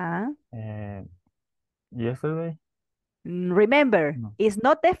Ajá. yesterday? Remember, No. it's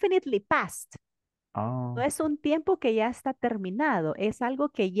not definitely past. Oh, No es un tiempo que ya está terminado, es algo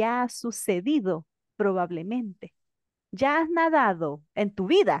que ya ha sucedido probablemente. Ya has nadado en tu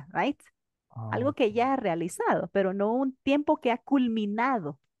vida, right? Algo que ya has realizado, pero no un tiempo que ha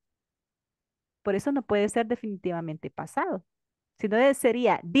culminado. Por eso no puede ser definitivamente pasado. Sino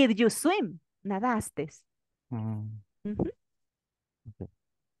sería, did you swim? Nadaste. Ujú. okay.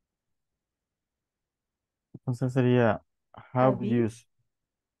 Entonces sería, have you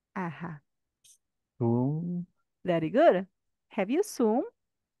Ajá. Zoom? Very good. Have you swum?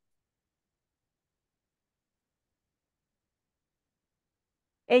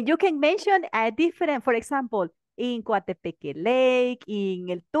 And you can mention a different, for example, in Coatepeque Lake, in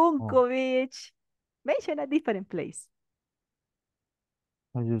El Tunco Beach. Mention a different place.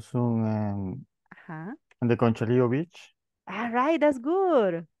 Have you Zoom Ajá. in the Conchalillo Beach? All right, that's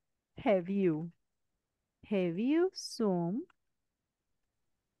good. Have you swum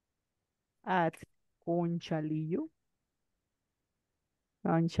at Conchalillo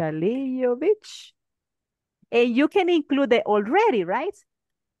Beach? And you can include the already, right?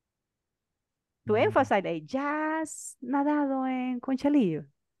 To emphasize that ya has nadado en Conchalillo.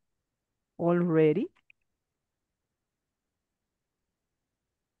 Already.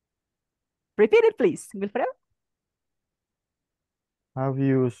 Repeat it, please, Wilfredo. Have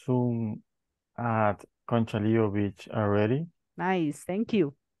you Zoom at Conchalillo Beach already? Nice, thank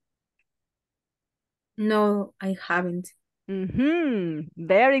you. No, I haven't.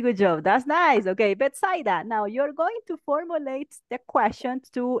 Very good job. That's nice. Okay, Betsaida, now you're going to formulate the question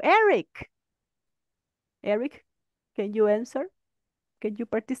to Eric. Eric, can you answer? Can you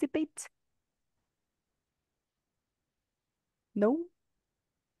participate? No?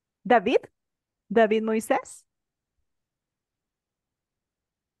 David? David Moises?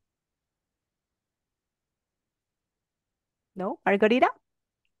 No? Margarita?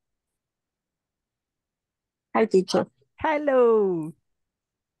 Hi, teacher. Hello.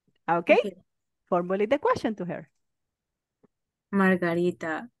 Okay. Formulate the question to her.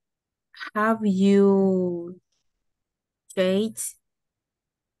 Margarita, have you chased?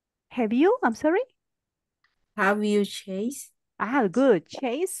 Have you? I'm sorry? Have you chased? Ah, good.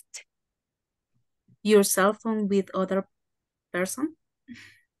 Chased? Your cell phone with other person?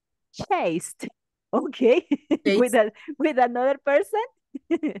 Chased. Okay. with another person?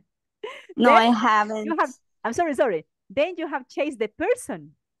 No, Then I haven't. You have, I'm sorry. Then you have chased the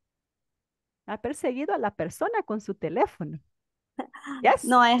person. Ha perseguido a la persona con su teléfono. Yes?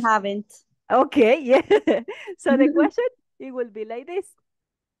 No, I haven't. Okay, yeah. So the question, it will be like this.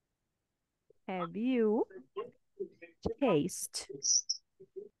 Have you chased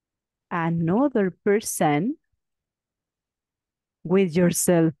another person with your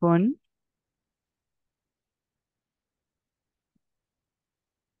cell phone?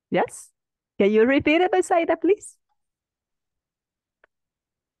 Yes? Can you repeat it, Besaida, please?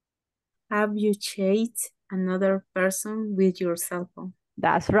 Have you chased another person with your cell phone?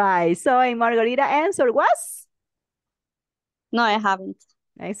 That's right. So, and Margarita answer was? No, I haven't.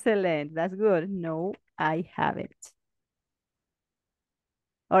 Excellent. That's good. No, I haven't.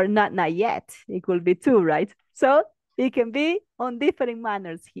 Or not yet. It could be two, right? So it can be on different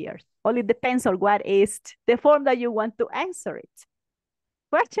manners here. Only depends on what is the form that you want to answer it.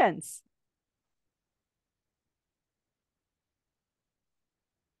 Questions?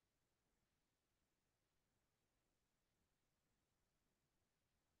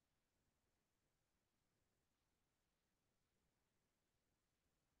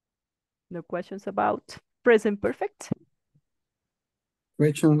 No questions about present perfect?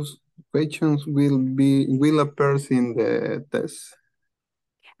 Questions will appear in the test.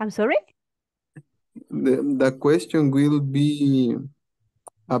 I'm sorry? The question will be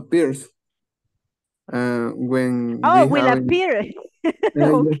appears when we will have appear.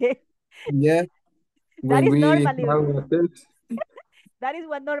 Okay. Yeah, That when is we normally, have a test. that is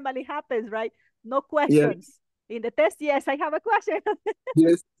what normally happens, right? No questions. In the test, yes, I have a question.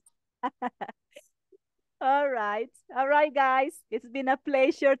 Yes. All right, guys. It's been a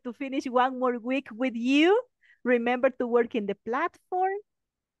pleasure to finish one more week with you. Remember to work in the platform.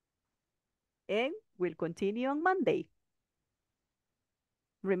 And we'll continue on Monday.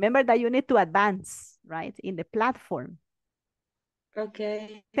 Remember that you need to advance, right, in the platform.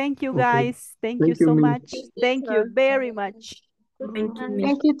 Okay. Thank you, guys. Thank you so much. Thank you very much.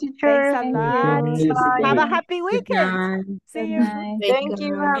 Thank you, teacher. Thanks a lot. Bye. Have a happy weekend. See you. Thank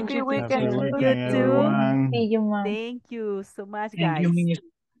you. Happy weekend. Happy to weekend, you too. everyone. See you, Mom. Thank you so much, Thank you, guys. Miss.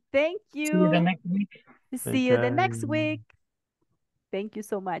 Thank See you the you. next week. See you the next care. week. Thank you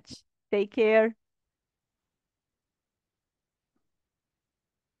so much. Take care.